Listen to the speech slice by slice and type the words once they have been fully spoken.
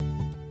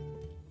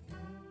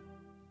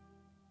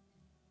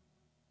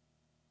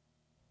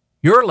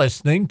You're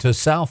listening to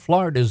South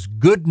Florida's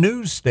good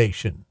news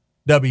station,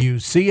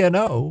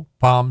 WCNO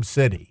Palm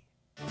City.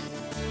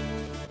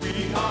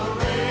 We are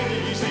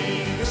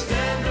raising the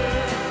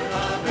standard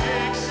of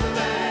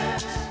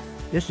excellence.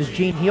 This is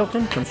Gene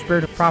Hilton from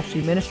Spirit of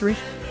Prophecy Ministries,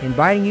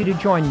 inviting you to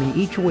join me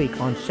each week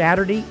on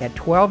Saturday at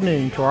 12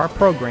 noon to our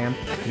program,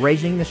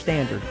 Raising the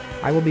Standard.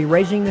 I will be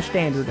raising the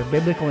standard of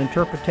biblical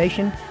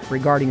interpretation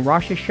regarding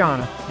Rosh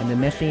Hashanah and the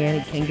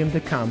Messianic kingdom to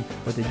come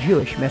with a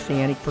Jewish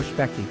Messianic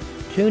perspective.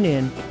 Tune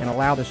in and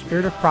allow the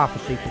Spirit of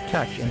Prophecy to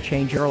touch and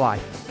change your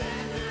life.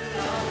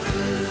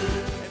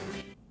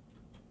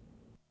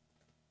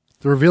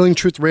 The Revealing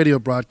Truth radio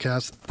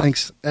broadcast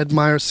thanks Ed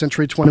Meyer,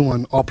 Century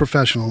 21, All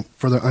Professional,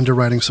 for their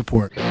underwriting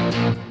support.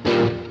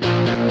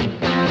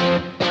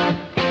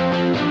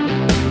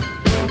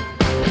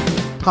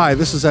 Hi,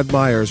 this is Ed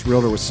Myers,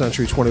 Realtor with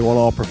Century 21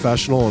 All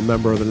Professional and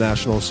member of the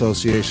National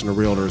Association of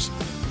Realtors.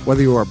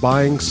 Whether you are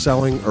buying,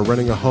 selling, or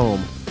renting a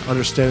home,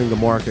 understanding the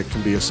market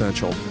can be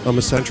essential. I'm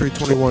a Century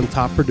 21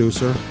 top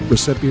producer,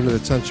 recipient of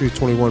the Century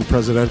 21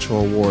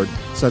 Presidential Award,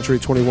 Century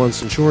 21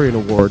 Centurion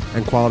Award,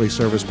 and Quality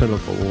Service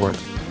Pinnacle Award.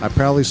 I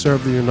proudly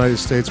serve the United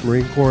States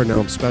Marine Corps, and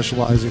now I'm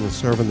specializing in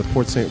serving the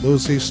Port St.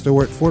 Lucie,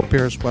 Stewart, Fort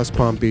Pierce, West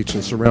Palm Beach,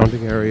 and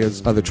surrounding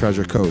areas of the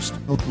Treasure Coast.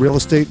 Real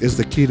estate is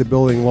the key to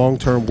building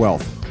long-term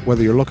wealth,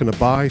 whether you're looking to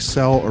buy,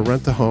 sell, or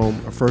rent a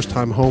home, a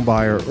first-time home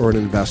buyer, or an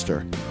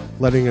investor.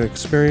 Letting an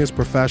experienced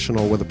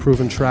professional with a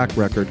proven track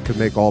record could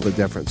make all the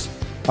difference.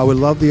 I would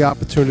love the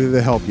opportunity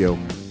to help you.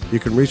 You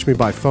can reach me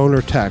by phone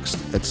or text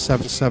at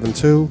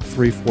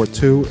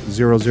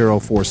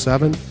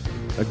 772-342-0047.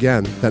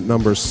 Again, that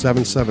number is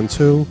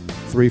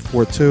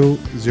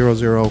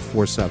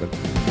 772-342-0047.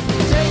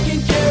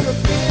 Taking care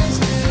of business.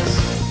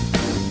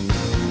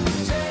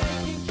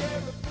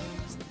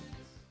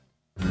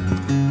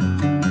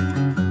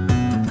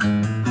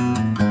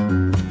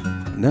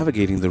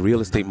 Navigating the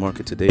real estate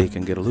market today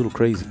can get a little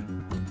crazy.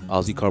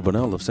 Ozzy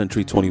Carbonell of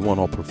Century 21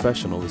 All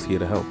Professional is here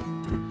to help.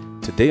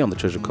 Today on the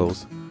Treasure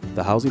Coast,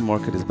 the housing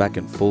market is back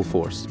in full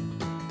force.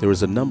 There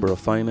is a number of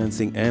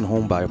financing and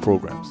home buyer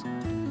programs.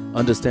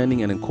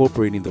 Understanding and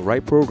incorporating the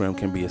right program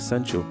can be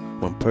essential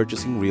when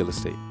purchasing real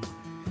estate.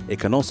 It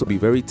can also be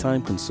very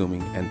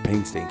time-consuming and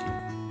painstaking.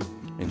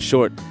 In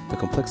short, the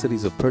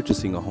complexities of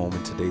purchasing a home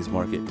in today's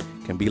market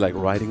can be like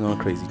riding on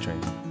a crazy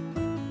train.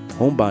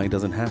 Home buying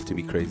doesn't have to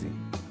be crazy.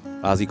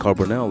 Ozzy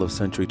Carbonell of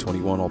Century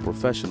 21 All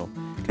Professional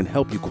can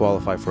help you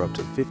qualify for up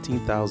to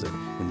 $15,000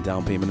 in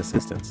down payment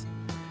assistance.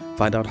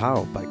 Find out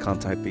how by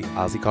contacting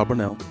Ozzy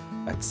Carbonell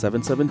at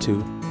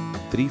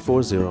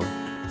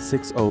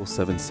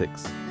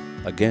 772-340-6076.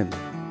 Again,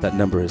 that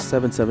number is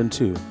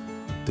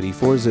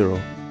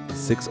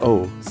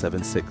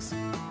 772-340-6076.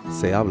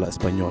 Se habla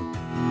español.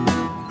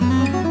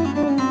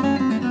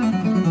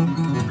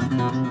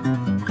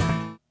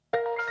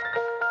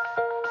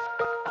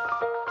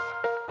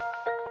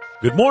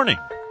 Good morning.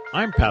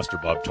 I'm Pastor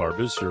Bob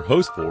Tarbus, your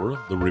host for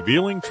the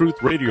Revealing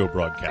Truth radio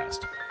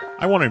broadcast.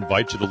 I want to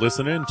invite you to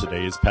listen in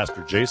today as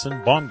Pastor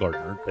Jason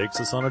Baumgartner takes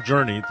us on a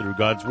journey through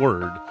God's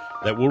Word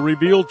that will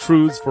reveal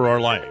truths for our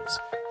lives.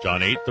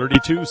 John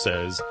 8:32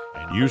 says,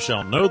 "And you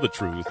shall know the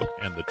truth,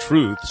 and the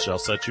truth shall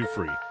set you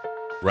free."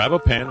 Grab a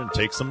pen and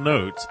take some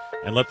notes,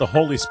 and let the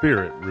Holy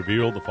Spirit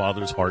reveal the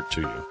Father's heart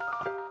to you.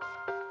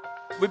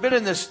 We've been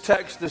in this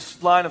text,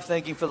 this line of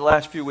thinking for the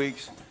last few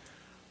weeks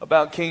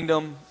about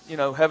kingdom,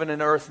 heaven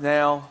and earth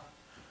now,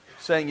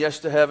 saying yes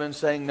to heaven,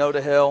 saying no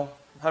to hell.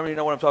 How many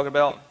know what I'm talking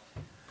about?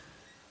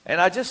 And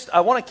I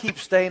want to keep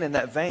staying in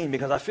that vein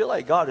because I feel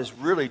like God is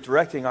really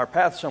directing our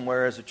path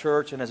somewhere as a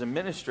church and as a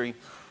ministry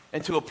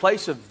into a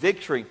place of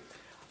victory.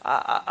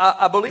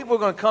 I believe we're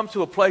going to come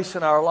to a place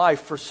in our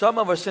life, for some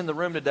of us in the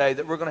room today,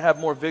 that we're going to have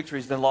more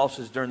victories than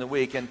losses during the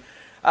week. And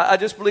I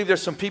just believe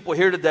there's some people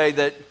here today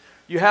that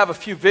you have a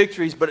few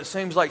victories, but it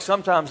seems like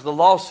sometimes the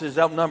losses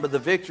outnumber the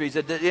victories.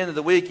 At the end of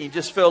the week, you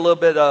just feel a little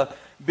bit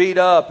beat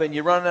up, and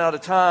you're running out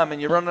of time,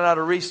 and you're running out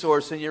of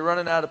resource, and you're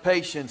running out of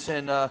patience,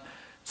 and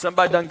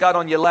somebody done got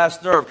on your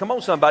last nerve. Come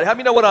on, somebody. How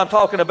many know what I'm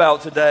talking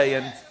about today?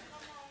 And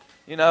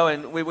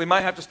and we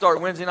might have to start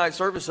Wednesday night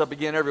service up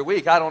again every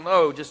week. I don't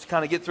know, just to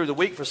kind of get through the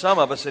week for some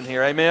of us in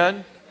here.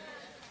 Amen?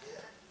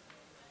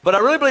 But I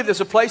really believe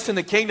there's a place in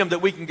the kingdom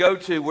that we can go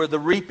to where the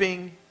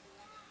reaping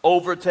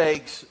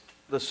overtakes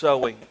the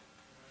sowing.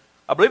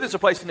 I believe there's a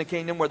place in the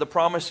kingdom where the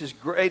promise is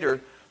greater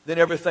than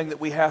everything that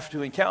we have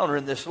to encounter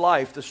in this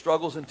life, the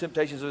struggles and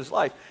temptations of this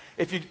life.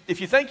 If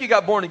you think you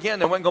got born again,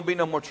 there wasn't going to be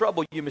no more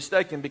trouble, you're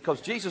mistaken,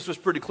 because Jesus was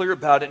pretty clear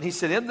about it. And he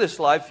said, in this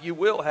life, you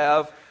will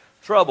have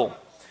trouble.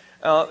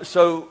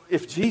 So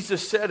if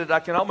Jesus said it, I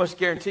can almost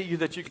guarantee you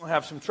that you're going to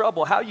have some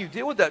trouble. How you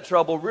deal with that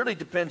trouble really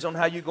depends on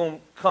how you're going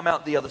to come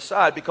out the other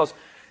side, because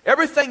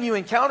everything you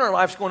encounter in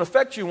life is going to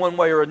affect you one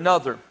way or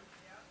another.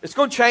 It's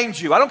going to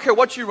change you. I don't care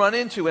what you run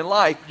into in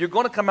life, you're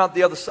going to come out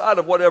the other side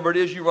of whatever it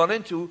is you run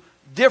into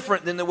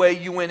different than the way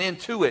you went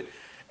into it.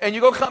 And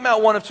you're going to come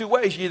out one of two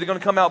ways. You're either going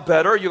to come out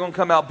better or you're going to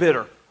come out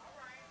bitter.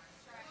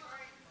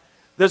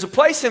 There's a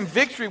place in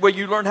victory where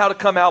you learn how to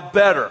come out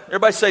better.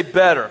 Everybody say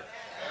better.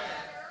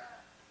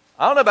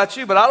 I don't know about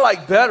you, but I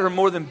like better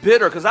more than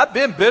bitter because I've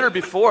been bitter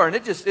before and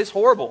it's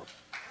horrible.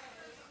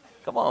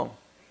 Come on.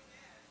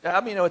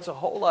 I mean, it's a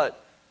whole lot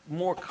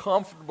more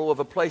comfortable of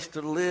a place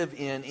to live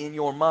in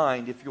your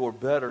mind if you're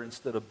better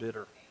instead of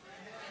bitter.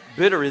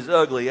 Bitter is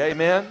ugly,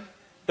 amen?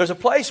 There's a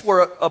place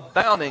where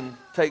abounding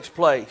takes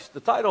place. The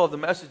title of the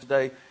message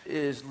today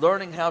is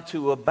Learning How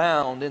to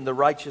Abound in the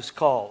Righteous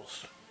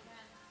Cause.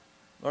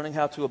 Learning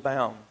how to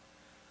abound.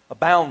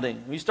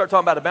 Abounding. When you start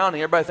talking about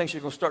abounding, everybody thinks you're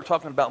going to start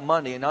talking about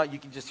money, and now you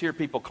can just hear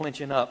people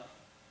clenching up.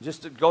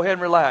 Just go ahead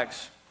and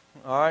relax.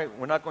 All right?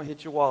 We're not going to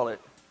hit your wallet.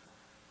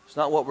 It's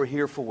not what we're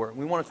here for.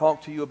 We want to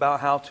talk to you about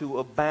how to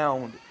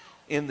abound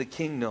in the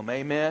kingdom.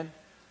 Amen?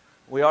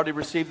 We already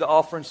received the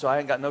offering, so I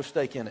ain't got no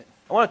stake in it.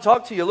 I want to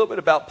talk to you a little bit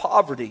about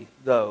poverty,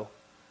 though.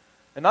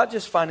 And not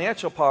just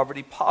financial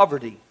poverty,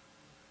 poverty.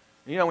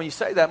 You know, when you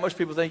say that, most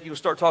people think you will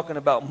start talking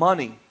about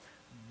money.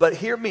 But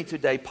hear me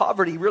today,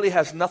 poverty really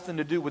has nothing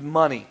to do with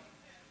money.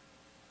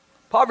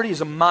 Poverty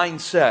is a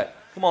mindset.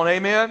 Come on,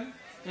 amen?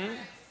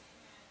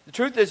 The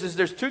truth is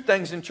there's two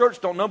things in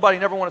church nobody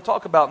never want to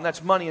talk about, and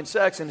that's money and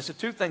sex, and it's the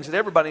two things that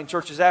everybody in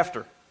church is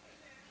after.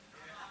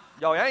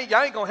 Y'all ain't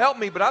going to help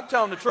me, but I'm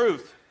telling the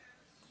truth.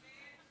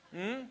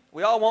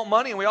 We all want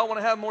money and we all want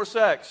to have more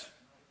sex.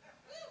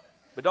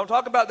 But don't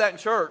talk about that in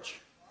church.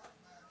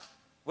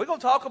 We're going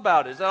to talk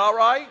about it. Is that all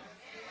right?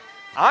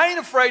 I ain't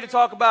afraid to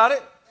talk about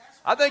it.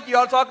 I think you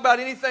ought to talk about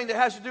anything that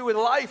has to do with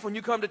life when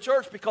you come to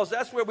church because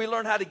that's where we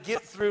learn how to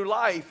get through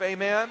life.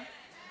 Amen?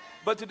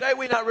 But today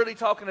we're not really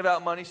talking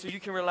about money, so you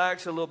can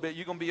relax a little bit.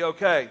 You're going to be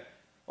okay.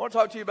 I want to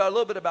talk to you about a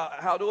little bit about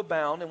how to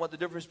abound and what the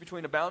difference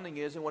between abounding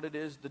is and what it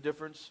is the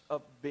difference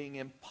of being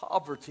in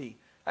poverty.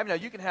 I mean, now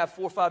you can have $4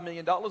 or $5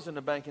 million in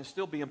the bank and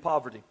still be in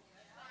poverty.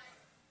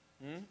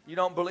 You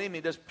don't believe me?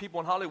 There's people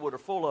in Hollywood are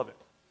full of it.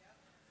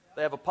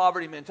 They have a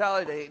poverty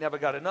mentality. They ain't never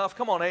got enough.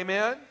 Come on,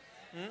 amen?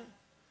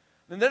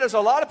 And then there's a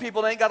lot of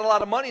people that ain't got a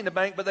lot of money in the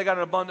bank, but they got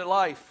an abundant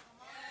life.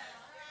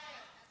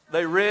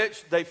 They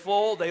rich, they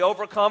full, they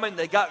overcoming,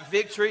 they got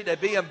victory, they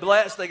being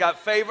blessed, they got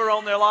favor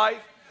on their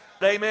life.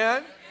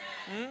 Amen?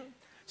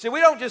 See, we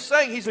don't just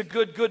say he's a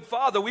good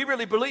father. We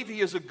really believe he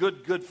is a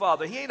good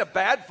father. He ain't a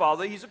bad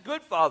father. He's a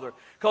good father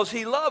because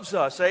he loves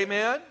us.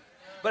 Amen?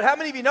 But how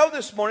many of you know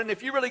this morning,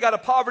 if you really got a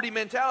poverty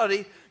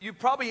mentality, you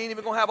probably ain't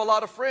even going to have a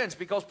lot of friends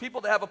because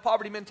people that have a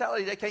poverty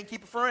mentality, they can't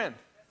keep a friend.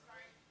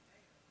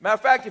 Matter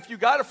of fact, if you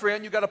got a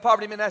friend, you got a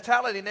poverty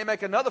mentality, and they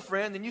make another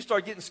friend, then you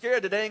start getting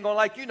scared that they ain't going to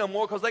like you no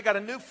more because they got a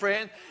new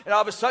friend, and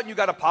all of a sudden you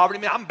got a poverty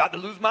mentality. I'm about to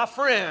lose my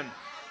friend.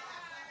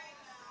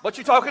 What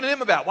you talking to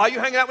them about? Why are you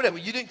hanging out with them?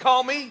 Well, you didn't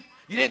call me?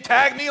 You didn't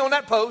tag me on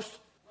that post?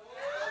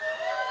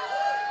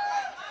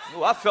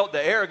 Oh, I felt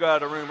the air go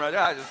out of the room right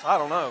there. I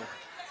don't know.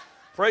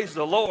 Praise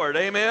the Lord.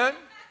 Amen?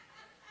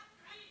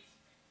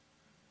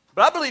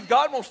 But I believe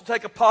God wants to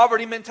take a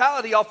poverty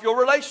mentality off your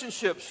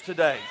relationships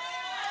today.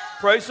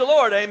 Praise the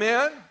Lord,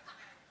 amen.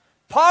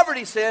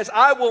 Poverty says,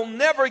 I will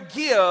never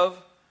give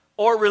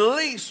or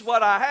release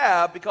what I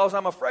have because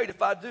I'm afraid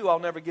if I do, I'll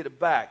never get it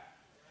back.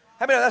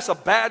 I mean, that's a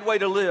bad way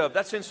to live.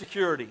 That's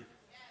insecurity.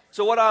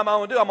 So what am I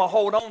going to do? I'm going to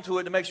hold on to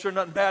it to make sure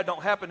nothing bad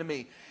don't happen to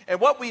me. And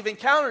what we've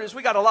encountered is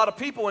we got a lot of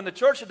people in the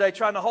church today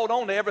trying to hold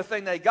on to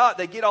everything they got.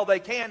 They get all they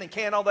can and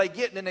can all they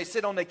get, and then they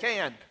sit on they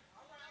can.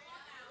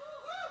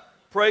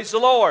 Praise the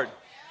Lord.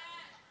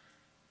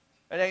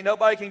 And ain't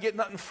nobody can get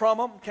nothing from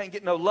them, can't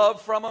get no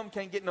love from them,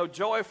 can't get no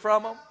joy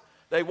from them.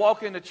 They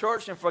walk into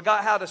church and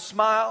forgot how to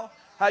smile.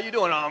 How you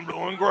doing? I'm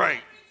doing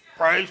great.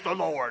 Praise the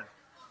Lord.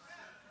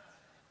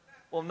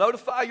 Well,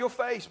 notify your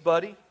face,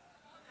 buddy.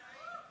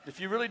 If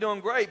you're really doing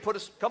great,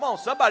 come on,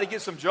 somebody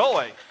get some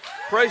joy.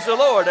 Praise the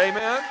Lord,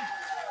 amen.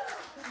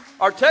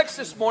 Our text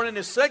this morning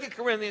is 2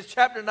 Corinthians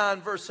chapter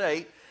 9, verse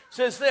 8.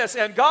 Says this,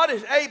 and God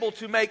is able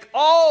to make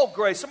all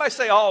grace. Somebody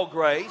say all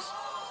grace.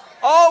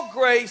 All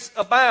grace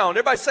abound.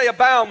 Everybody say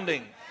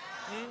abounding.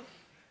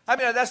 I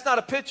mean, that's not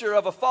a picture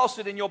of a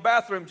faucet in your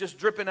bathroom just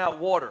dripping out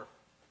water.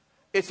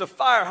 It's a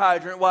fire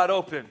hydrant wide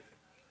open.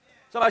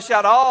 Somebody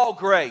shout, all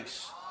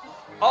grace.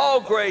 All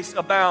grace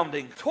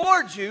abounding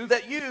towards you,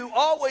 that you,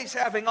 always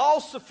having all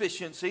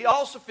sufficiency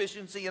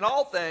in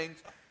all things,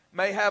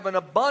 may have an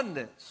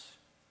abundance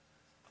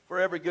for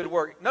every good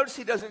work. Notice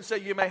he doesn't say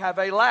you may have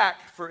a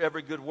lack for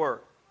every good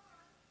work.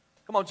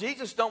 Come on,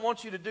 Jesus don't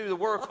want you to do the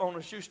work on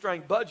a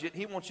shoestring budget.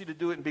 He wants you to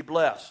do it and be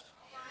blessed.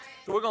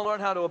 So we're going to learn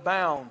how to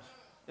abound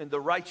in the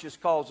righteous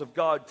cause of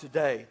God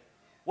today.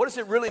 What does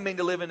it really mean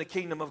to live in the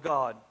kingdom of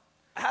God?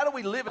 How do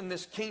we live in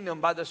this kingdom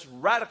by this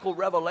radical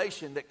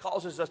revelation that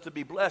causes us to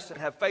be blessed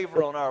and have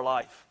favor on our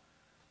life?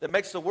 That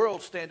makes the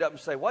world stand up and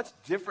say, what's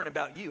different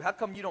about you? How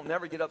come you don't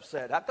never get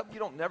upset? How come you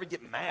don't never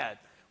get mad?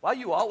 Why are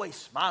you always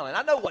smiling?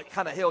 I know what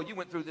kind of hell you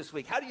went through this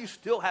week. How do you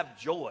still have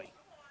joy?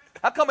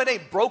 How come it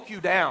ain't broke you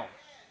down?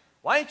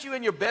 Why ain't you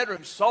in your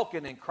bedroom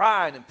sulking and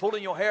crying and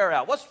pulling your hair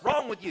out? What's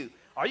wrong with you?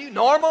 Are you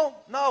normal?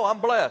 No,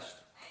 I'm blessed.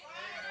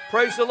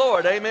 Praise the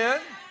Lord,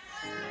 amen.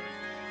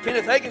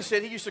 Kenneth Hagin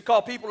said he used to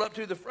call people up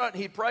to the front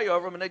and he'd pray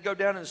over them and they'd go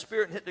down in the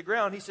spirit and hit the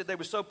ground. He said they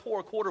were so poor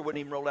a quarter wouldn't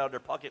even roll out of their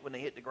pocket when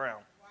they hit the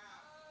ground.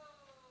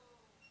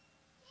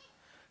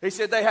 He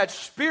said they had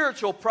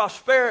spiritual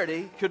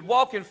prosperity, could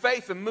walk in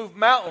faith and move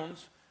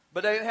mountains,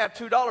 but they didn't have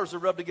 $2 to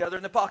rub together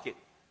in their pocket.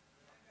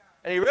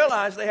 And he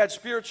realized they had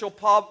spiritual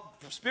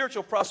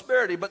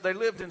prosperity, but they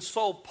lived in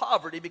soul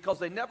poverty because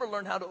they never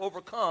learned how to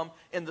overcome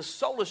in the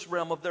soulless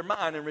realm of their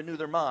mind and renew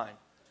their mind.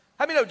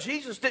 How many know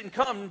Jesus didn't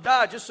come and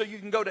die just so you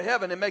can go to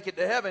heaven and make it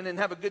to heaven and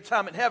have a good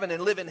time in heaven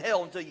and live in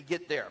hell until you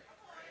get there?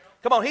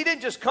 Come on, he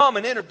didn't just come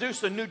and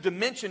introduce a new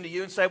dimension to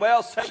you and say,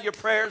 well, say your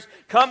prayers,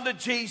 come to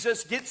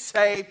Jesus, get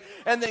saved,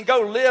 and then go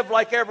live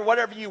like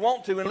whatever you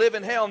want to and live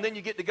in hell, and then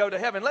you get to go to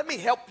heaven. Let me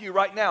help you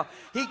right now.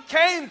 He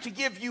came to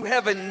give you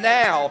heaven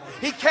now.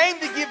 He came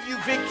to give you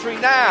victory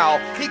now.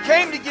 He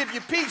came to give you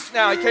peace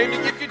now. He came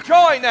to give you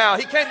joy now.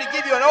 He came to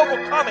give you an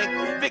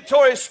overcoming,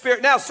 victorious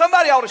spirit. Now,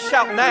 somebody ought to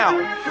shout now,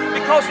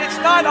 because it's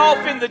not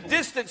off in the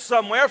distance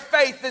somewhere.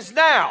 Faith is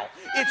now.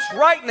 It's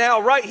right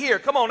now, right here.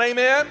 Come on,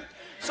 amen.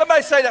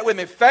 Somebody say that with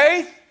me.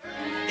 Faith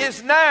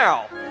is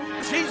now.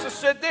 Jesus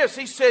said this.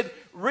 He said,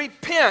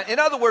 repent. In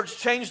other words,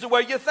 change the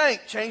way you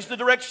think. Change the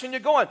direction you're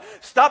going.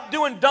 Stop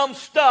doing dumb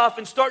stuff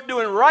and start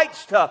doing right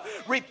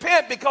stuff.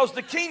 Repent, because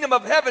the kingdom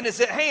of heaven is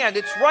at hand.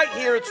 It's right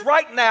here. It's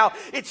right now.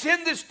 It's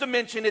in this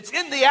dimension. It's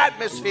in the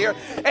atmosphere.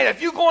 And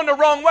if you're going the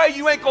wrong way,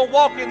 you ain't going to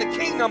walk in the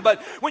kingdom.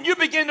 But when you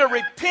begin to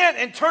repent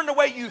and turn the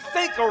way you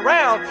think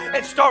around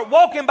and start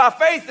walking by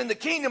faith in the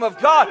kingdom of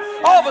God,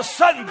 all of a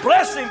sudden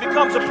blessing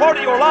becomes a part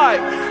of your life.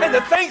 And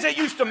the things that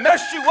used to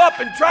mess you up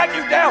and drag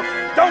you down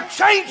don't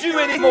change you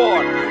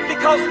anymore.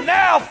 Because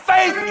now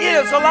faith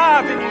is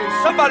alive in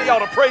you. Somebody ought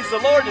to praise the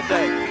Lord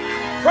today.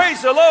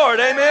 Praise the Lord,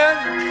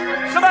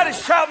 amen. Somebody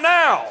shout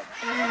now.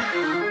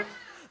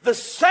 The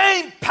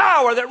same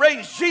power that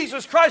raised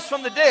Jesus Christ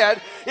from the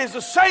dead is the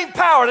same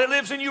power that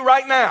lives in you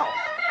right now.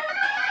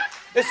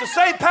 It's the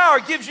same power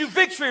that gives you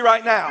victory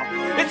right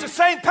now. It's the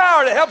same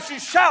power that helps you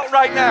shout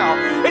right now.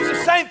 It's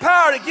the same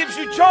power that gives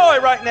you joy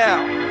right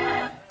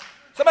now.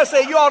 Somebody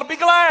say, you ought to be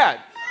glad.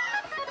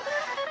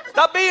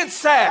 Stop being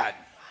sad.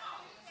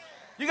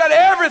 You got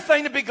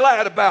everything to be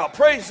glad about.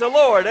 Praise the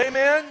Lord.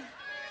 Amen.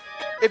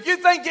 If you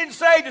think getting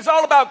saved is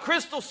all about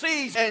crystal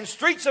seas and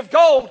streets of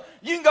gold,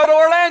 you can go to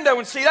Orlando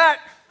and see that.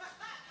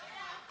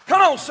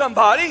 Come on,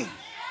 somebody.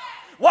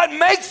 What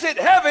makes it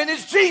heaven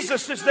is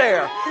Jesus is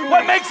there.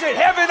 What makes it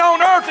heaven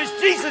on earth is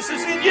Jesus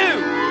is in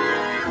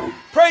you.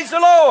 Praise the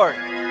Lord.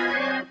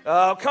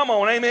 Oh, come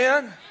on.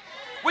 Amen.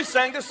 We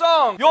sang the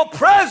song, your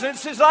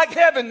presence is like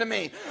heaven to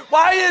me.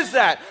 Why is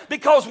that?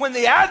 Because when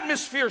the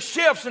atmosphere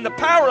shifts and the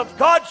power of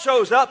God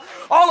shows up,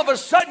 all of a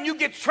sudden you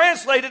get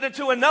translated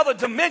into another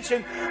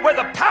dimension where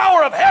the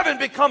power of heaven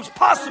becomes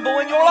possible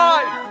in your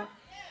life.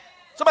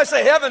 Somebody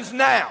say, heaven's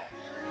now.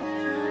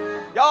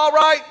 Y'all all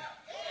right?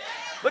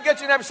 Look at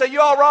your neighbor and say,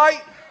 you all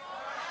right?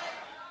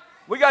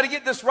 We got to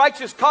get this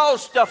righteous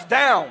cause stuff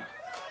down.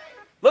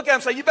 Look at him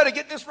and say, you better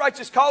get this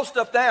righteous cause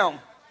stuff down.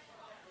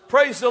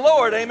 Praise the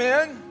Lord,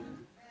 amen.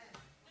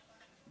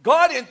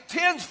 God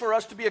intends for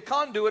us to be a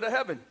conduit of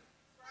heaven.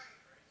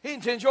 He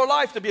intends your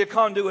life to be a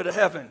conduit of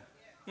heaven.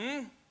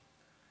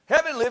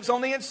 Heaven lives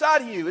on the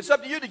inside of you. It's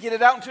up to you to get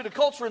it out into the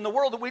culture and the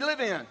world that we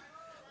live in.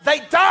 They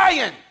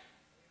dying.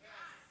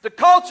 The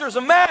culture's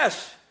a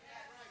mess.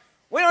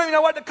 We don't even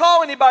know what to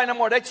call anybody no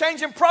more. They're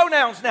changing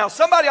pronouns now.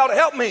 Somebody ought to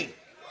help me.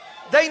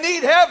 They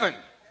need heaven.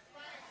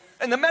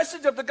 And the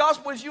message of the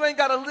gospel is you ain't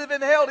got to live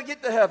in hell to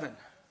get to heaven.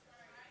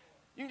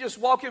 You can just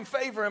walk in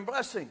favor and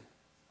blessing.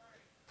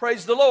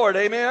 Praise the Lord,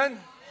 amen.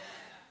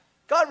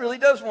 God really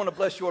does want to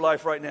bless your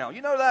life right now.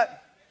 You know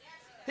that?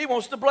 He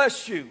wants to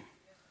bless you.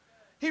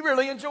 He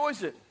really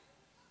enjoys it.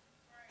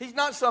 He's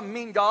not some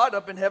mean God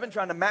up in heaven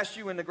trying to mash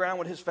you in the ground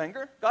with his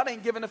finger. God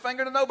ain't giving a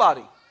finger to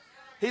nobody.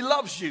 He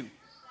loves you.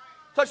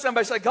 Touch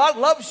somebody, say, God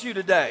loves you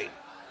today.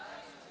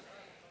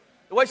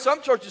 The way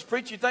some churches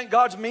preach, you think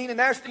God's mean and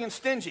nasty and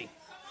stingy.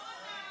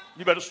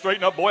 You better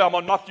straighten up, boy, I'm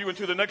going to knock you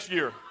into the next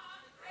year.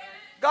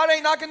 God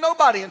ain't knocking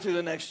nobody into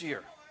the next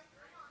year.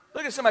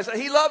 Look at somebody and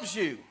say, he loves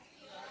you.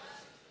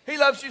 He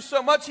loves you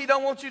so much, he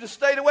don't want you to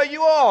stay the way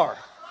you are.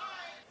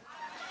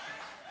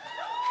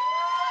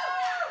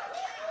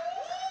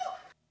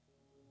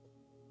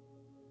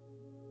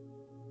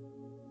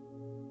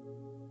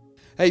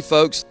 Hey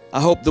folks,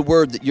 I hope the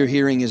word that you're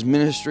hearing is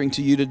ministering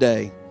to you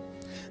today.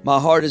 My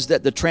heart is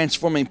that the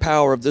transforming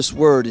power of this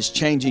word is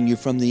changing you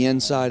from the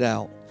inside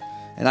out.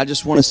 And I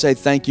just want to say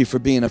thank you for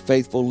being a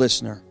faithful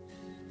listener.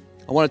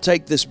 I want to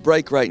take this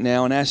break right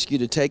now and ask you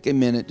to take a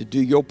minute to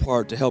do your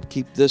part to help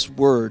keep this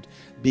word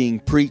being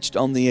preached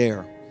on the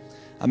air.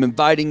 I'm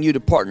inviting you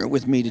to partner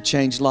with me to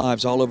change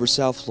lives all over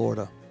South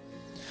Florida.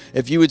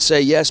 If you would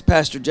say, yes,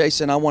 Pastor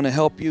Jason, I want to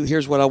help you,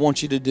 here's what I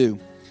want you to do.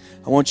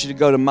 I want you to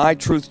go to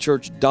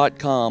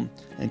mytruthchurch.com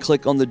and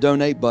click on the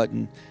donate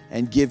button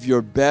and give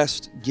your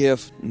best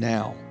gift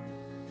now.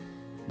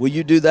 Will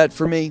you do that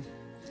for me?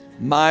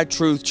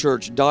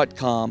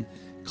 mytruthchurch.com.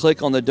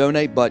 Click on the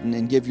donate button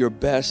and give your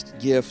best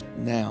gift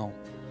now.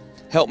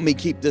 Help me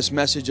keep this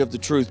message of the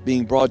truth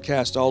being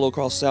broadcast all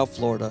across South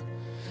Florida.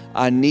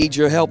 I need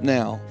your help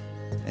now,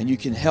 and you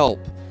can help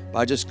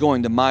by just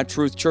going to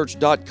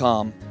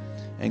mytruthchurch.com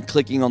and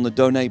clicking on the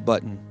donate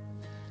button.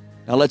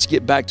 Now let's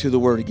get back to the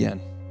word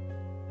again.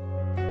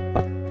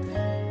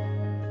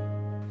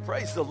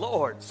 Praise the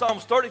Lord.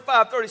 Psalms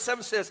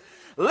 35:37 says,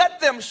 let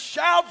them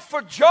shout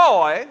for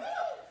joy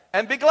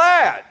and be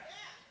glad.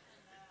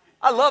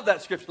 I love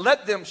that scripture.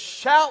 Let them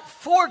shout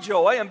for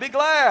joy and be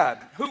glad.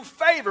 Who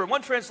favor.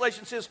 One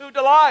translation says, who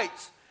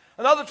delights.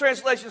 Another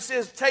translation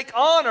says, take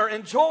honor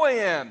and joy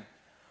in.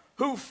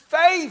 Who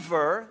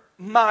favor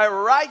my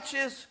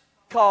righteous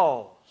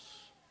cause.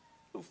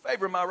 Who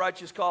favor my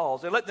righteous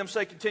cause. And let them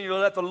say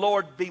continually, let the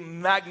Lord be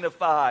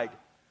magnified.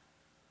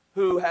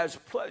 Who has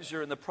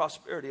pleasure in the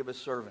prosperity of his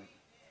servant.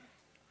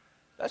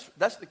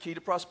 That's the key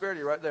to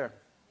prosperity right there.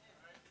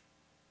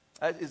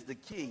 That is the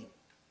key.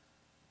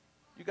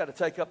 You got to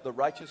take up the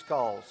righteous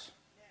cause.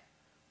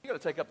 You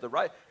got to take up the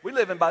right. We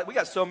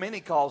got so many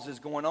causes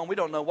going on. We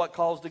don't know what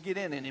cause to get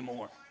in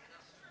anymore.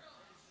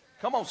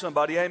 Come on,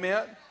 somebody,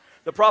 amen.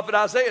 The prophet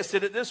Isaiah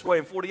said it this way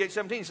in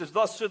 48:17. He says,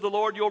 thus said the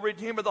Lord, your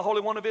Redeemer, the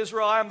Holy One of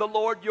Israel, I am the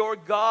Lord your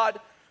God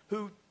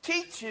who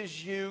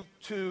teaches you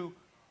to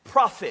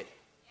profit.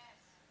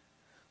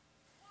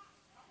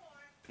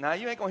 Now,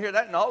 you ain't going to hear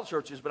that in all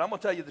churches, but I'm going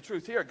to tell you the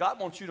truth here. God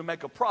wants you to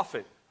make a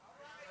profit.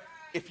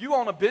 If you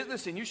own a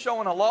business and you're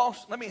showing a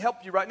loss, let me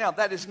help you right now.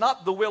 That is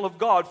not the will of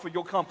God for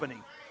your company.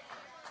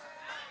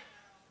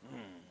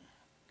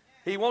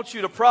 He wants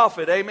you to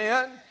profit,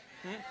 amen?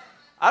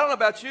 I don't know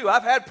about you.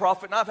 I've had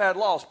profit and I've had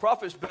loss.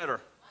 Profit's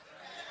better.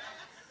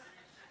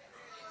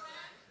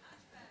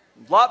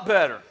 A lot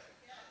better.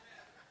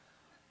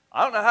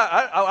 I don't know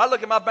how. I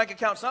look at my bank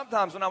account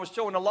sometimes when I was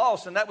showing a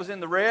loss and that was in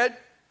the red.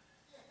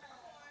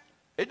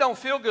 It don't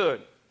feel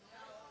good.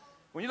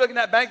 When you look in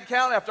that bank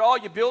account after all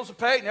your bills are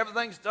paid and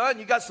everything's done,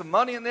 you got some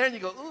money in there and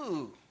you go,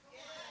 ooh,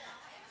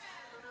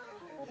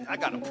 I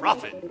got a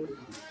profit.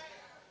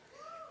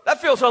 That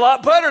feels a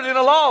lot better than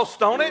a loss,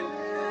 don't it?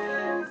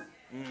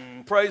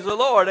 Praise the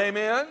Lord,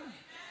 amen.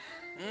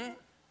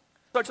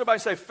 Somebody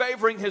say,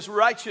 favoring his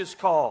righteous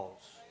cause.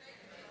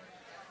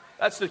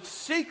 That's the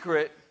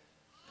secret.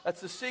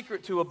 That's the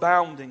secret to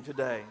abounding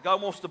today.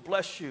 God wants to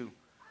bless you,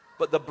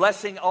 but the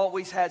blessing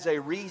always has a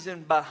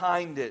reason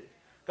behind it.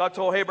 God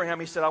told Abraham,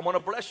 he said, I want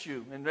to bless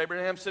you. And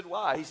Abraham said,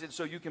 why? He said,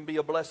 so you can be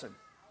a blessing.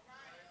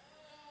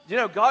 You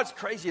know, God's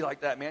crazy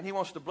like that, man. He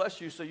wants to bless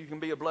you so you can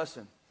be a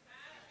blessing.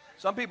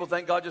 Some people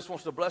think God just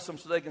wants to bless them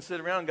so they can sit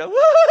around and go,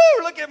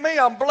 woo, look at me,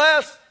 I'm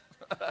blessed.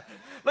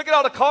 Look at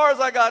all the cars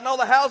I got and all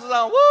the houses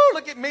I own. Woo,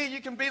 look at me, you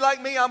can be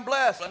like me, I'm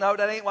blessed. No,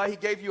 that ain't why he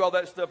gave you all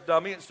that stuff,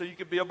 dummy. It's so you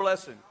can be a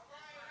blessing.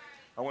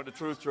 I went to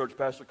Truth Church,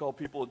 pastor called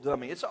people a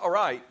dummy. It's all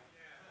right.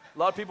 A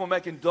lot of people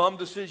making dumb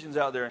decisions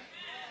out there.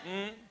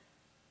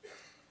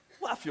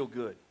 Well, I feel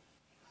good.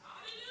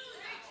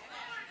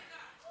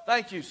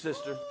 Thank you,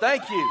 sister.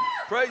 Thank you.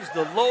 Praise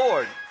the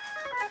Lord.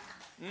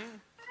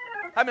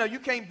 I mean, you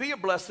can't be a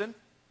blessing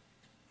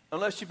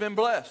unless you've been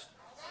blessed.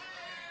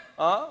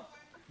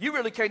 You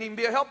really can't even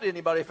be a help to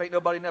anybody if ain't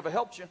nobody never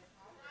helped you.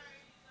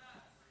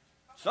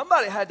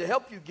 Somebody had to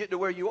help you get to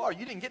where you are.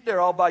 You didn't get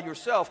there all by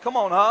yourself. Come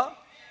on, huh?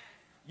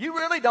 You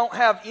really don't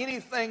have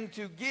anything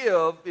to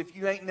give if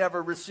you ain't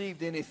never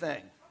received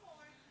anything.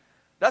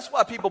 That's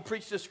why people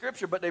preach this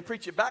scripture, but they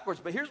preach it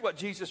backwards. But here's what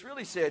Jesus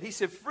really said. He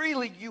said,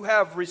 freely you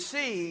have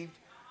received,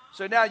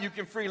 so now you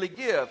can freely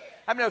give.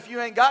 I mean, if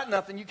you ain't got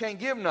nothing, you can't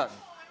give nothing.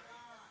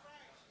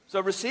 So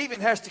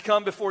receiving has to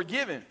come before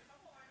giving.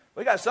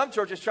 We got some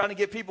churches trying to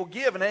get people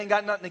give, and they ain't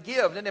got nothing to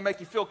give. Then they make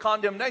you feel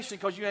condemnation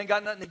because you ain't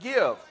got nothing to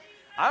give.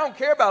 I don't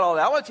care about all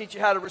that. I want to teach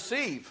you how to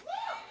receive.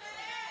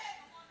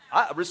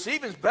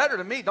 Receiving's better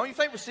to me. Don't you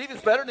think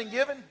receiving's better than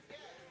giving?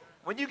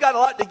 When you got a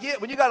lot to give,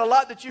 when you got a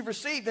lot that you've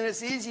received, then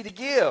it's easy to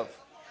give.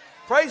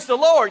 Praise the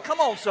Lord. Come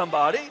on,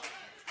 somebody.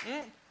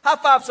 High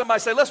five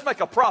somebody. Say, let's make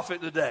a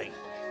profit today.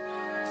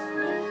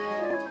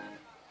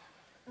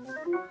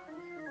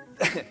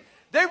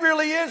 There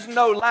really is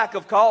no lack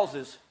of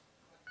causes.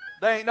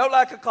 There ain't no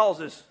lack of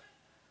causes.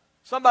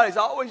 Somebody's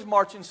always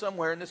marching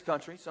somewhere in this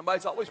country.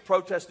 Somebody's always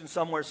protesting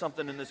somewhere,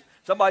 something in this.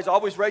 Somebody's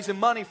always raising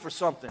money for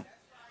something.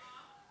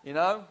 You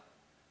know?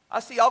 I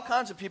see all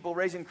kinds of people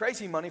raising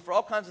crazy money for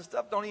all kinds of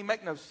stuff. Don't even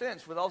make no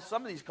sense with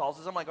some of these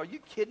causes. I'm like, are you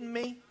kidding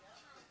me?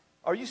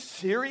 Are you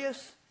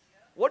serious?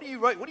 What are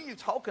you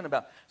talking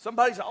about?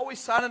 Somebody's always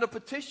signing a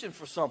petition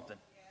for something.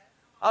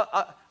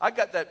 I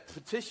got that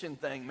petition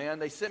thing, man.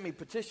 They send me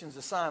petitions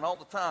to sign all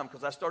the time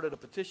because I started a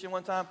petition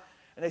one time,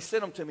 and they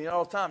send them to me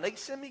all the time. They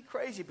send me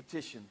crazy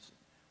petitions.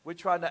 We're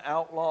trying to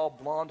outlaw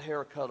blonde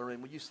hair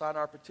coloring. Will you sign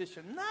our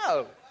petition?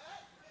 No.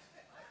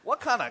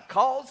 What kind of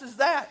cause is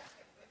that?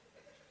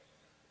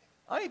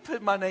 I ain't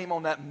putting my name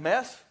on that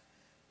mess.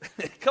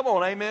 Come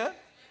on, amen?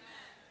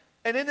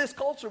 And in this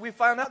culture, we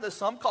find out that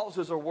some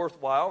causes are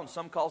worthwhile and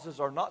some causes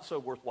are not so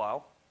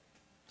worthwhile.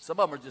 Some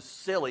of them are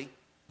just silly.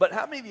 But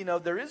how many of you know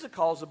there is a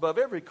cause above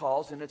every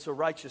cause, and it's a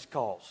righteous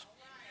cause?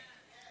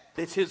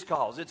 It's his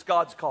cause. It's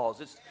God's cause.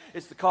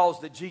 It's the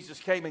cause that Jesus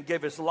came and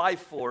gave his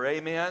life for,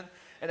 amen?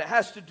 And it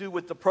has to do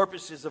with the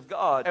purposes of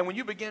God. And when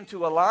you begin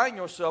to align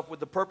yourself with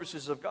the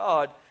purposes of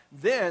God,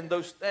 then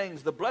those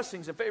things, the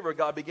blessings and favor of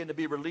God, begin to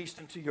be released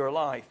into your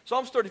life.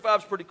 Psalms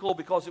 35 is pretty cool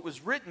because it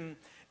was written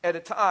at a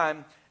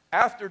time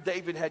after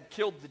David had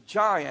killed the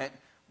giant,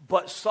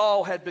 but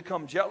Saul had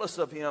become jealous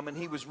of him, and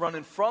he was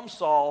running from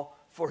Saul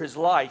for his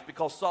life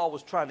because Saul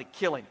was trying to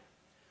kill him.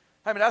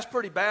 I mean, that's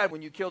pretty bad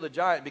when you kill the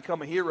giant,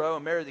 become a hero,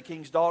 and marry the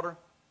king's daughter,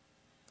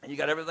 and you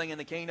got everything in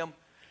the kingdom,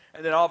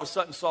 and then all of a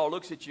sudden Saul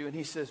looks at you and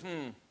he says,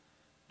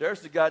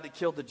 there's the guy that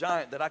killed the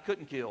giant that I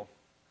couldn't kill.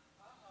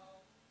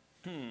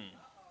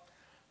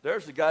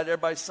 There's the guy that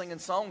everybody's singing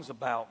songs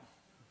about.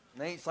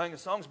 And they ain't singing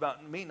songs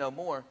about me no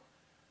more.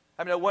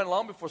 I mean, it wasn't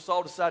long before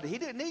Saul decided he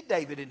didn't need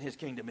David in his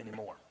kingdom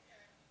anymore.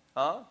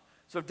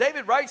 So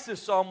David writes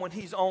this psalm when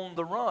he's on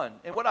the run.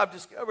 And what I've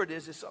discovered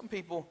is some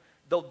people,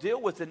 they'll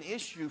deal with an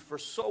issue for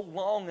so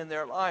long in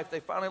their life, they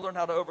finally learn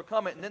how to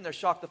overcome it, and then they're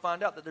shocked to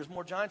find out that there's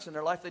more giants in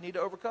their life they need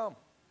to overcome.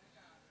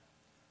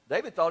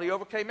 David thought he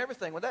overcame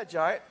everything with that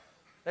giant.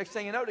 Next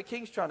thing you know, the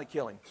king's trying to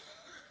kill him.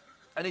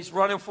 And he's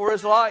running for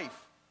his life.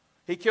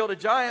 He killed a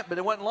giant, but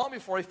it wasn't long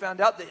before he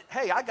found out that,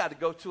 hey, I got to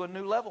go to a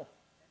new level.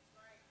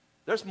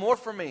 There's more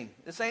for me.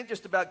 This ain't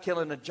just about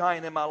killing a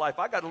giant in my life.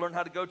 I got to learn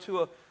how to go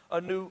to a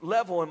new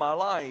level in my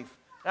life.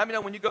 And I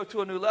mean, when you go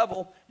to a new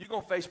level, you're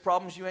going to face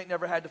problems you ain't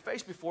never had to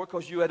face before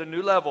because you're at a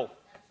new level.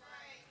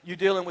 You're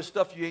dealing with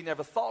stuff you ain't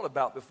never thought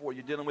about before.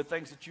 You're dealing with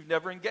things that you've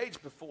never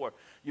engaged before.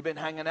 You've been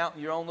hanging out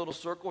in your own little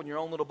circle, in your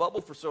own little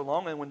bubble for so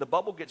long, and when the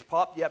bubble gets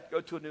popped, you have to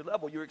go to a new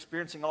level. You're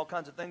experiencing all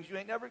kinds of things you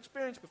ain't never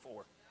experienced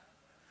before.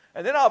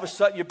 And then all of a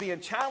sudden, you're being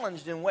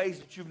challenged in ways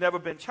that you've never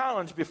been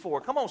challenged before.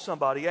 Come on,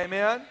 somebody.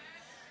 Amen?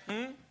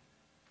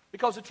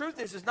 Because the truth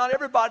is not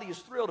everybody is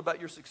thrilled about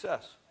your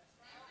success.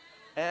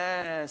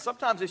 And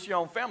sometimes it's your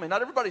own family.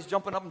 Not everybody's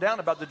jumping up and down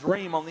about the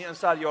dream on the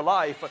inside of your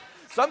life.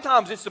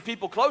 Sometimes it's the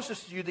people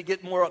closest to you that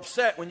get more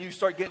upset when you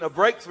start getting a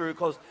breakthrough,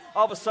 because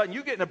all of a sudden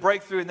you're getting a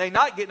breakthrough and they're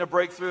not getting a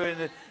breakthrough,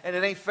 and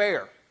it ain't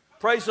fair.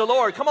 Praise the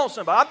Lord. Come on,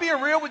 somebody. I'm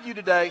being real with you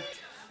today.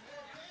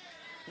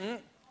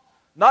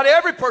 Not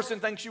every person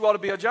thinks you ought to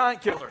be a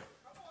giant killer.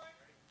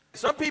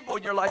 Some people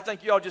in your life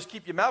think you ought to just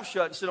keep your mouth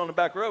shut and sit on the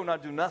back row and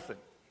not do nothing.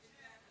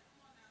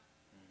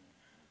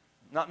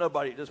 Not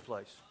nobody at this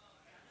place.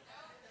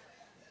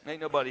 Ain't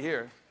nobody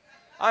here.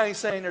 I ain't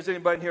saying there's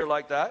anybody in here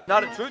like that.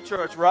 Not at True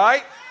Church,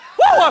 right?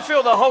 Whoa, I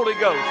feel the Holy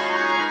Ghost.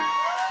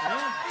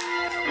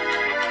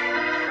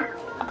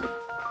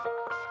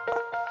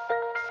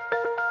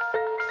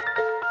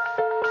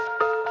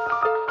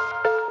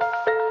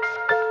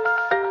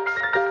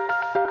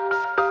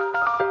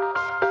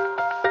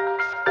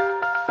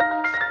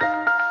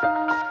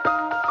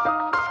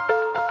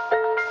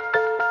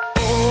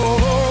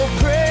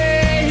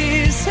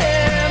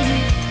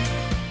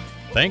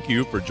 Thank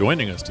you for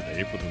joining us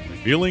today for the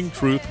Revealing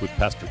Truth with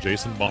Pastor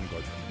Jason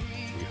Baumgartner.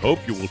 We hope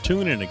you will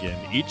tune in again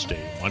each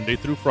day, Monday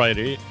through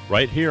Friday,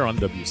 right here on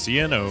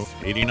WCNO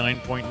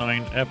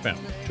 89.9 FM.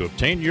 To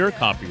obtain your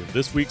copy of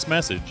this week's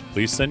message,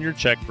 please send your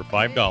check for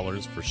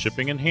 $5 for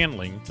shipping and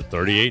handling to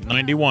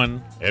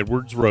 3891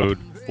 Edwards Road,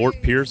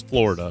 Fort Pierce,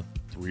 Florida,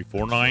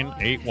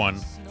 34981.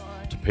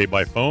 To pay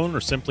by phone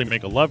or simply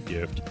make a love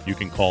gift, you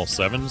can call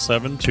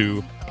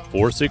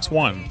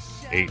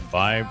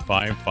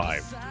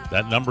 772-461-8555.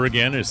 That number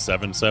again is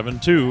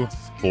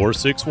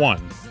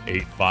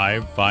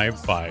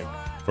 772-461-8555.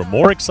 For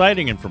more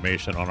exciting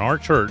information on our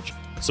church,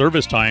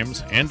 service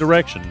times, and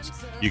directions,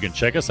 you can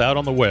check us out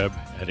on the web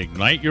at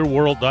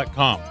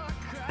igniteyourworld.com.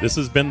 This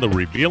has been The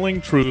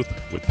Revealing Truth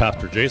with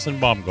Pastor Jason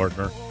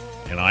Baumgartner,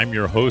 and I'm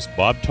your host,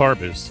 Bob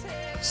Tarbis.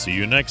 See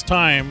you next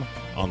time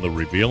on The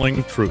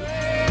Revealing Truth.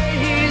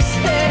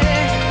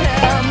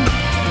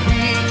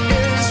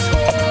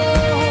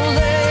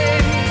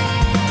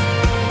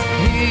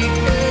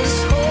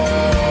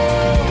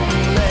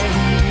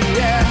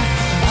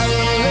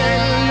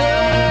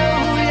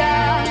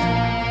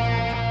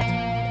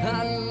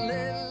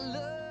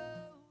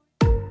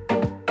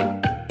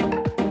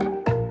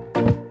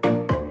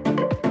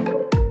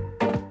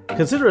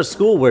 Consider a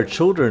school where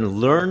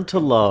children learn to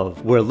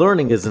love, where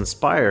learning is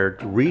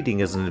inspired, reading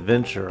is an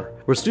adventure,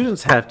 where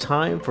students have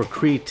time for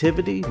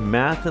creativity,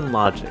 math, and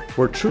logic,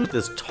 where truth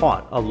is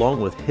taught along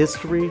with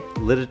history,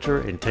 literature,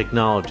 and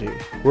technology,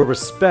 where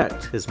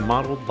respect is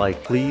modeled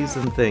like please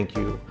and thank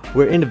you,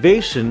 where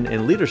innovation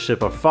and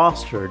leadership are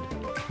fostered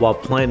while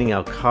planning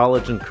out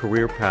college and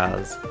career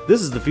paths.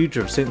 This is the future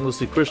of St.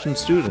 Lucie Christian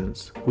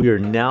students. We are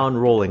now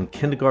enrolling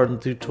kindergarten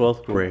through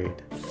 12th grade.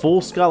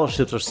 Full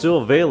scholarships are still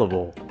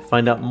available.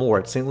 Find out more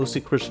at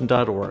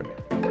stluciechristian.org.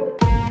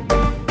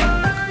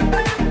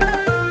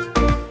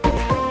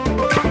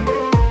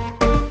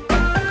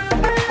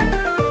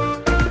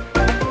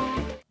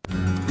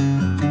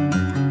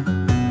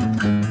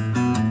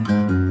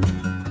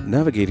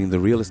 Navigating the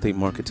real estate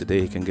market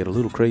today can get a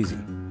little crazy.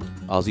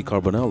 Ozzy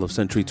Carbonell of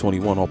Century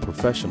 21 All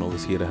Professional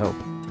is here to help.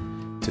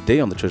 Today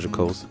on the Treasure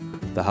Coast,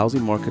 the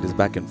housing market is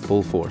back in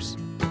full force.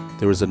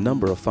 There is a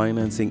number of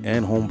financing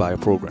and home buyer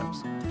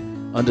programs.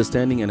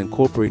 Understanding and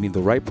incorporating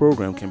the right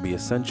program can be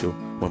essential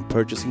when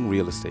purchasing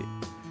real estate.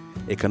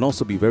 It can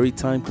also be very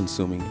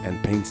time-consuming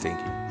and painstaking.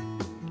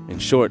 In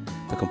short,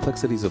 the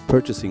complexities of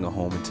purchasing a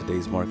home in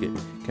today's market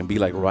can be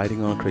like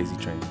riding on a crazy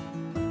train.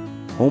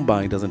 Home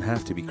buying doesn't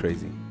have to be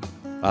crazy.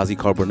 Ozzy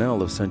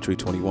Carbonell of Century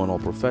 21 All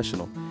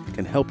Professional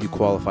can help you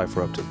qualify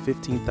for up to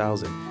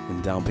 $15,000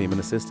 in down payment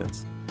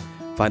assistance.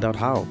 Find out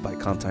how by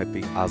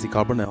contacting Ozzy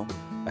Carbonell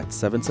at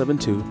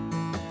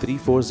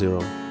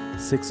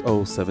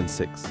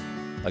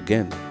 772-340-6076.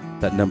 Again,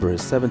 that number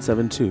is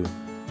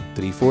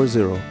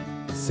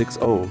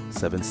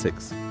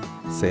 772-340-6076.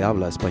 Se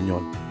habla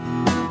español.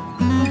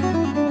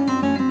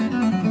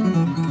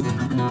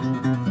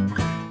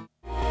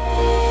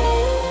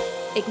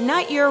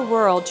 Ignite Your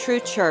World True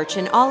Church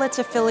and all its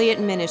affiliate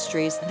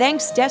ministries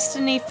thanks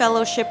Destiny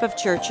Fellowship of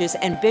Churches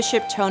and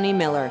Bishop Tony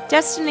Miller.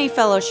 Destiny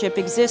Fellowship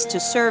exists to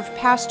serve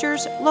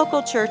pastors,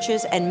 local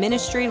churches, and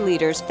ministry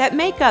leaders that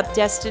make up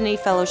Destiny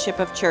Fellowship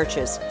of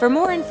Churches. For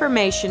more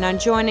information on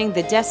joining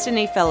the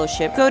Destiny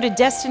Fellowship, go to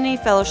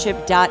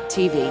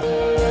destinyfellowship.tv.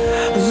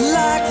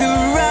 Like the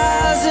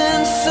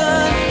rising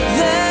sun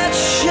that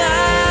shines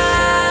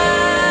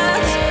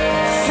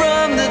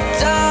from the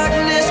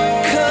darkness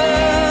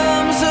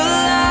comes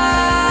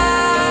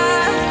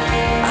alive.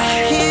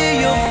 I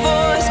hear your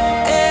voice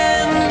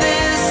and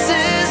this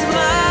is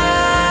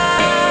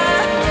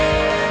my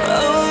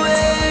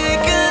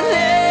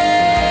awakening.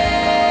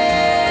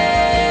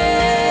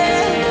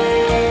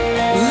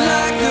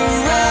 Like the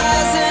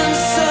rising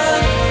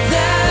sun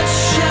that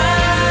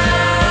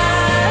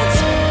shines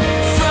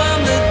from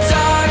the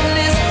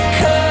darkness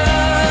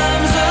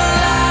comes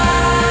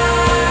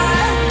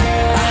alive.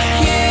 I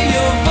hear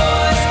your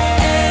voice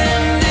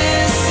and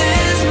this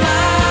is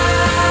my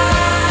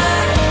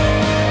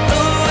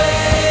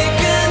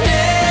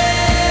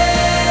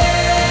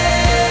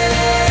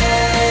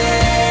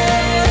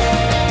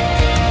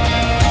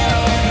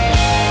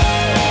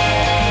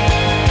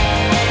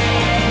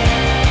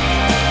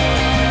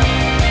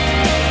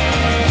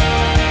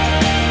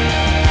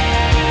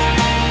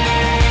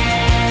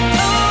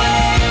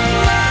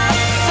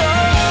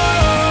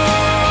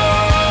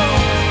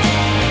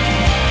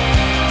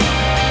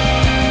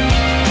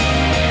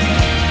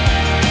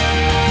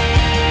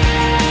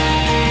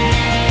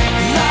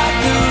like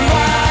the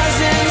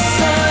rising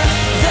sun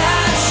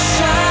that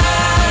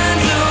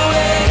shines.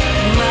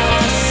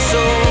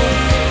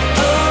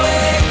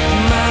 Awake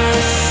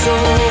my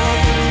soul,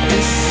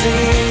 and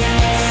sing.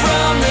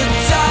 From the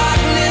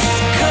darkness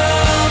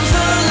comes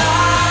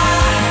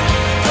alive.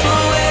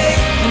 Awake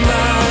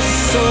my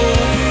soul,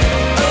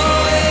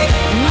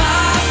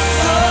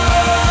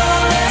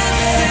 and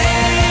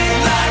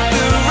sing. Like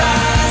the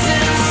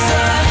rising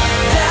sun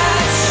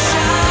that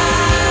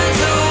shines.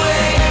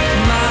 Awake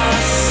my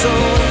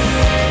soul,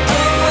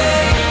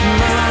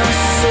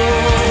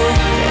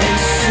 and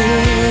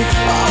sing.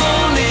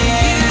 Only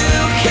you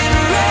can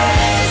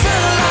raise a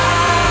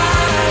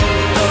light.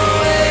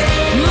 Awake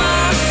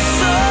my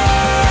soul,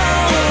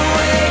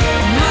 and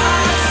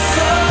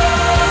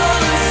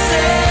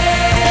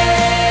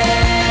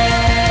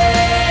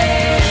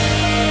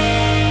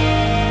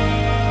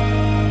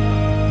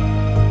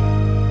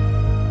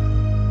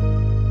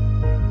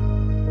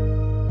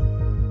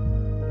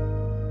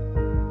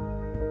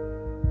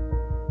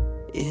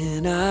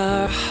in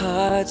our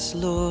hearts,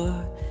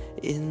 Lord,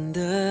 in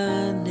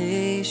the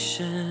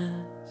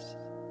nations,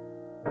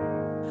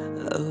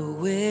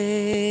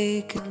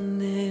 awakening.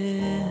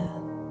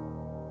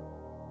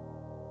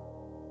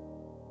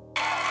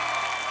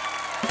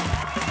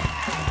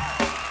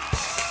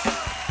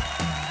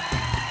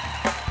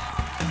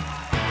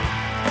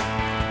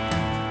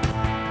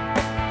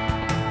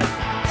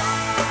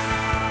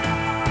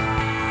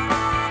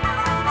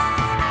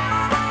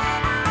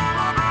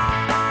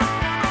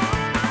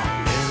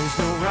 There is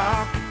no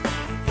rock,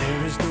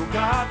 there is no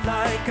God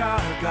like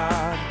our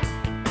God.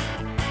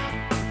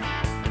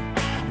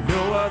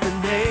 No other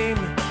name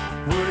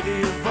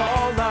worthy of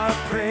all our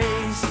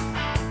praise.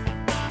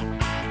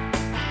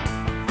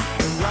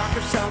 The rock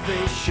of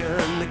salvation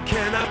that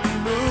cannot be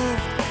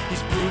moved.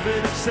 He's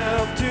proven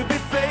himself to be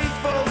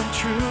faithful and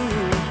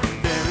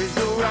true. There is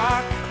no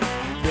rock,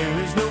 there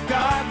is no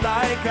God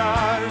like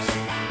ours.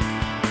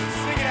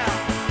 Sing it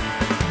out.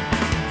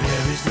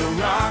 There is no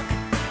rock,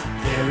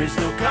 there is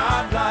no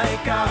God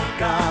like our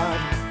God.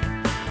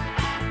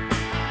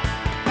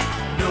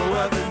 No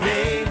other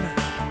name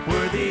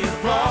worthy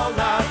of all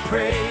our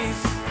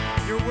praise.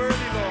 You're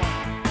worthy, Lord.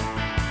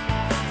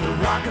 The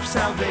rock of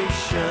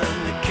salvation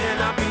that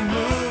cannot be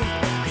moved.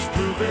 He's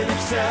proven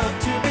himself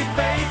to be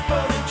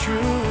faithful and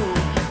true.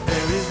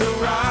 There is no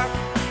rock,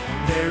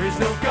 there is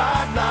no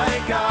God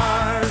like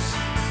ours.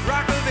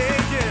 Rock of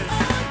ages,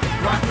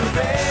 rock of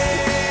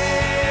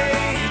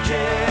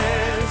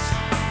ages.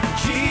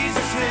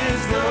 Jesus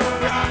is the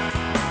rock,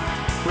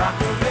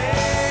 rock of ages.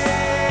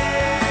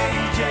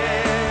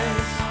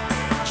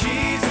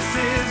 Jesus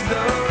is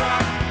the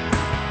rock,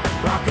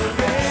 rock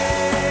of ages.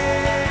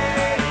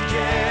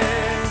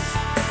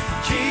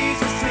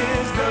 Jesus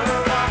is the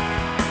rock.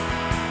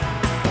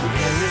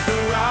 There is no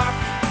rock,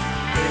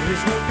 there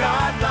is no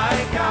God like